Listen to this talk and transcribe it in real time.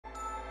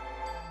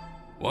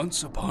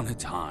Once upon a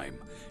time,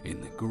 in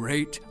the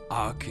great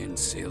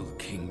Arkansas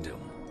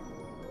Kingdom,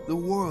 the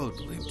world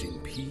lived in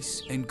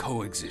peace and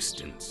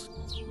coexistence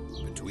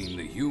between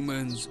the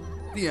humans,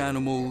 the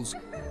animals,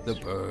 the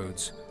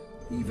birds,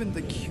 even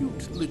the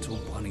cute little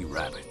bunny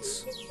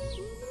rabbits.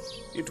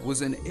 It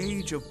was an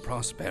age of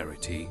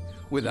prosperity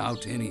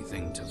without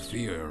anything to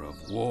fear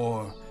of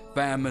war,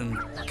 famine,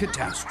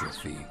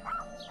 catastrophe.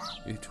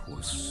 It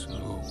was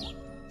so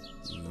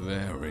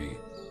very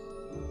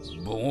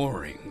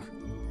boring.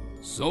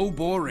 So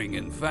boring,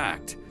 in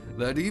fact,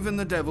 that even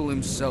the devil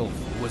himself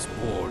was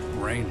bored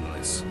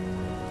brainless.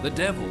 The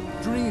devil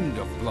dreamed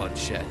of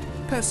bloodshed,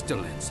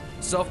 pestilence,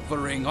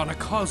 suffering on a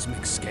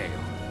cosmic scale.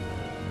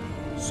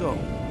 So,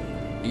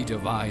 he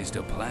devised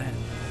a plan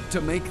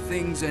to make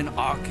things in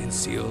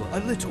Arkansas a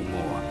little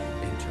more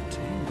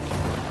entertaining.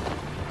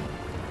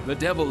 The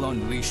devil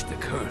unleashed the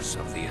curse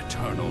of the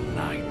eternal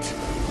night.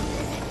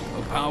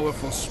 A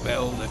powerful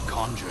spell that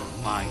conjured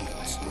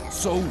mindless,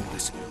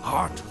 soulless,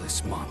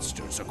 heartless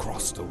monsters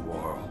across the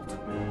world.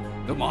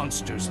 The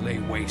monsters lay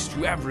waste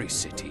to every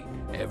city,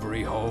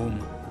 every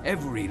home,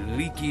 every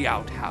leaky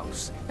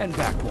outhouse, and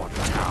backwater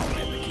town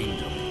in the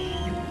kingdom.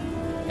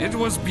 It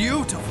was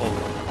beautiful,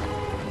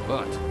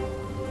 but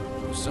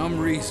for some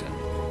reason,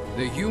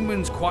 the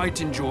humans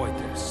quite enjoyed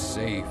their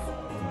safe,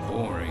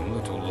 boring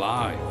little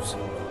lives.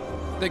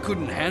 They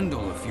couldn't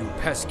handle a few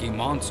pesky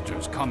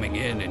monsters coming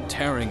in and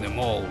tearing them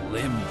all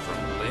limb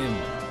from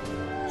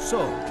limb. So,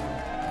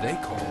 they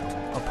called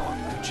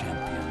upon their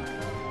champion,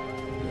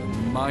 the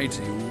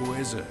mighty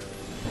wizard.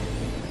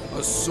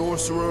 A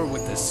sorcerer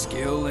with the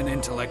skill and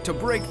intellect to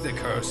break the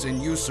curse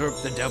and usurp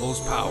the devil's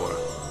power.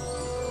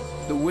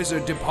 The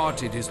wizard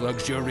departed his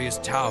luxurious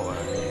tower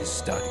and his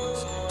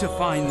studies to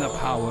find the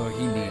power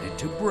he needed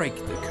to break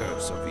the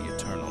curse of the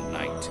eternal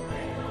night.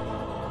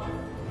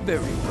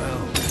 Very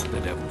well, the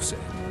devil said.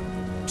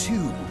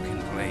 Two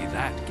can play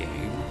that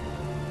game.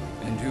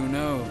 And who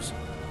knows,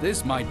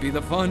 this might be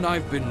the fun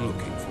I've been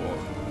looking for.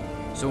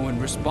 So in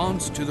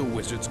response to the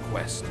wizard's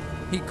quest,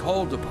 he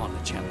called upon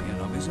a champion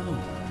of his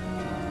own.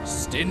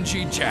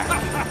 Stingy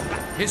Jack,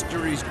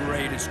 history's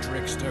greatest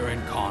trickster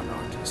and con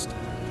artist,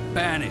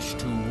 banished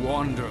to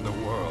wander the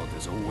world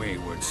as a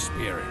wayward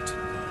spirit.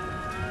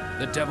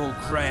 The devil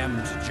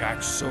crammed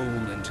Jack's soul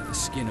into the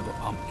skin of a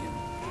pumpkin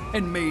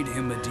and made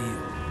him a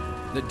deal.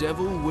 The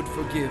devil would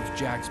forgive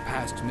Jack's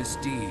past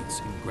misdeeds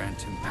and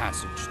grant him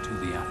passage to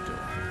the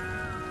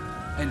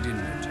afterlife. And in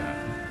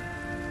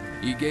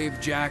return, he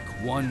gave Jack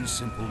one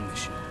simple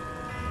mission: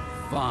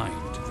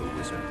 find the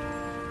wizard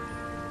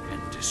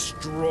and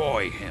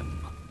destroy him.